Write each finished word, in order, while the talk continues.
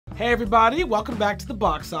Hey everybody, welcome back to the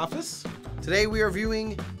box office. Today we are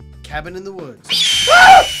viewing Cabin in the Woods.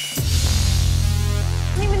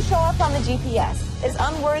 Doesn't even show up on the GPS. Is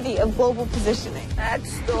unworthy of global positioning.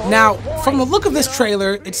 Now, from the look of this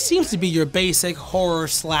trailer, it seems to be your basic horror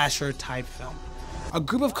slasher type film. A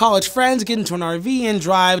group of college friends get into an RV and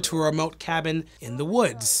drive to a remote cabin in the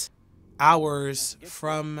woods. Hours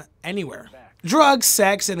from anywhere. Drugs,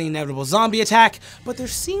 sex, and the inevitable zombie attack, but there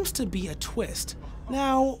seems to be a twist.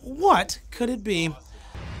 Now, what could it be?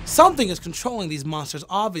 Something is controlling these monsters,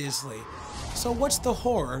 obviously. So what's the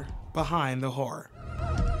horror behind the horror?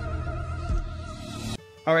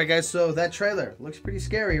 Alright guys, so that trailer looks pretty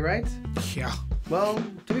scary, right? Yeah. Well,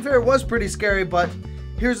 to be fair, it was pretty scary, but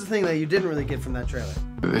here's the thing that you didn't really get from that trailer.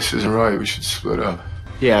 This isn't right, we should split up.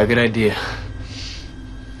 Yeah, good idea.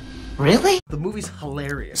 Really? The movie's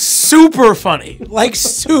hilarious. Super funny. Like,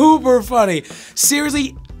 super funny.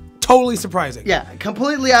 Seriously, totally surprising. Yeah,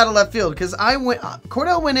 completely out of left field, because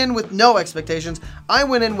Cordell went in with no expectations. I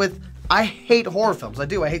went in with, I hate horror films. I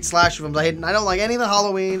do. I hate slasher films. I don't like any of the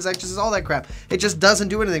Halloweens, Exorcists, all that crap. It just doesn't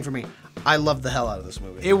do anything for me. I loved the hell out of this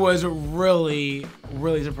movie. It was really,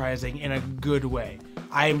 really surprising in a good way.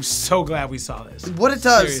 I am so glad we saw this. What it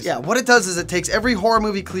does, Seriously. yeah, what it does is it takes every horror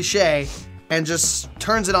movie cliche and just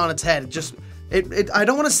turns it on its head. I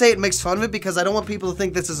don't want to say it makes fun of it because I don't want people to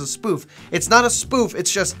think this is a spoof. It's not a spoof.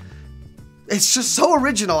 It's just so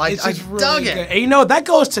original. I Really dug good. it. And you know, that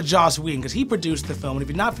goes to Joss Whedon because he produced the film. And if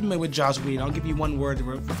you're not familiar with Joss Whedon, I'll give you one word to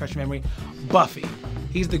refresh your memory. Buffy.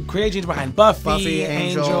 He's the creative genius behind Buffy,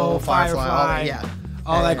 Angel, Firefly,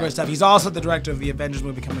 all that great stuff. He's also the director of the Avengers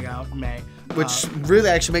movie coming out in May. Which really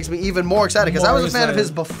actually makes me even more excited because I was a fan of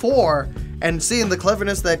his before, and seeing the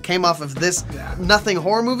cleverness that came off of this nothing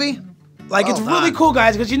horror movie. Like, it's really cool,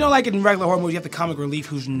 guys, because you know, like in regular horror movies, you have the comic relief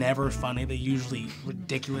who's never funny. They're usually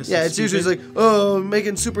ridiculous. Yeah, and it's stupid. usually like, oh,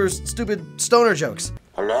 making super stupid stoner jokes.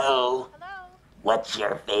 Hello? What's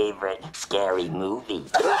your favorite scary movie?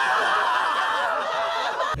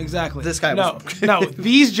 Exactly. This guy no, was... no,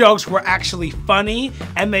 these jokes were actually funny,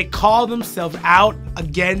 and they call themselves out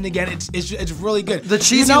again and again. It's really good. The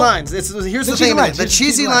cheesy lines. Here's the thing. The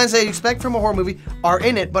cheesy lines that you expect from a horror movie are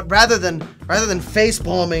in it, but rather than face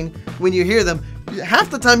palming when you hear them, half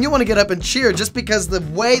the time you want to get up and cheer just because the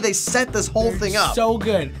way they set this whole thing up. So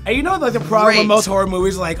good. And you know, like the problem with most horror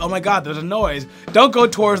movies, like, oh my God, there's a noise. Don't go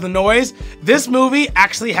towards the noise. This movie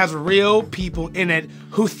actually has real people in it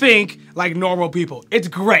who think like normal people. It's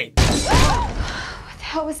great. What the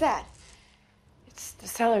hell was that? It's the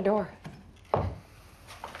cellar door.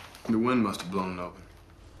 The wind must have blown it open.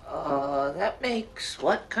 That makes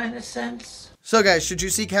what kind of sense? So guys, should you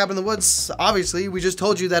see Cabin in the Woods? Obviously, we just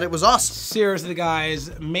told you that it was awesome. Seriously,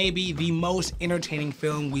 guys, maybe the most entertaining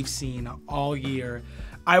film we've seen all year.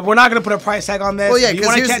 We're not gonna put a price tag on this. Well, yeah, if you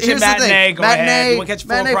want to catch it matinee, go ahead. If you want to catch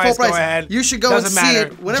full price, go ahead. You should go and see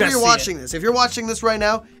it whenever you're watching this. If you're watching this right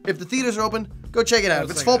now, if the theaters are open, go check it out.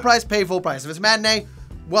 If it's full price, pay full price. If it's matinee,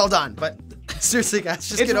 well done. But seriously, guys,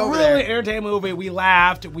 just get over there. It's a really entertaining movie. We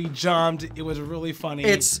laughed, we jumped. It was really funny.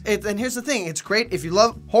 And here's the thing. It's great. If you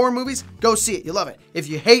love horror movies, go see it. You'll love it. If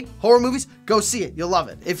you hate horror movies, go see it. You'll love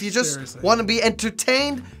it. If you just want to be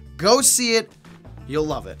entertained, go see it. You'll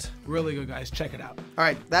love it. Really good, guys. Check it out. All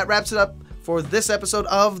right, that wraps it up for this episode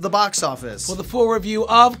of The Box Office. For the full review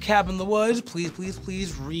of Cabin in the Woods,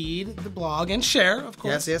 please read the blog and share, of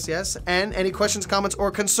course. Yes. And any questions, comments, or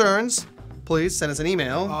concerns, please send us an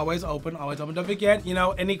email. Always open, always open. Don't forget, you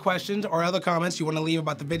know, any questions or other comments you want to leave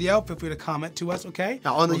about the video, feel free to comment to us, okay?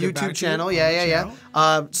 On the YouTube channel,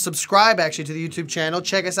 yeah. Subscribe, actually, to the YouTube channel.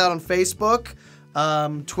 Check us out on Facebook,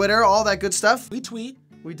 Twitter, all that good stuff. We tweet.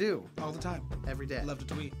 We do. All the time. Every day. Love to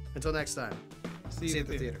tweet. Until next time. See you at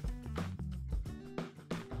the theater.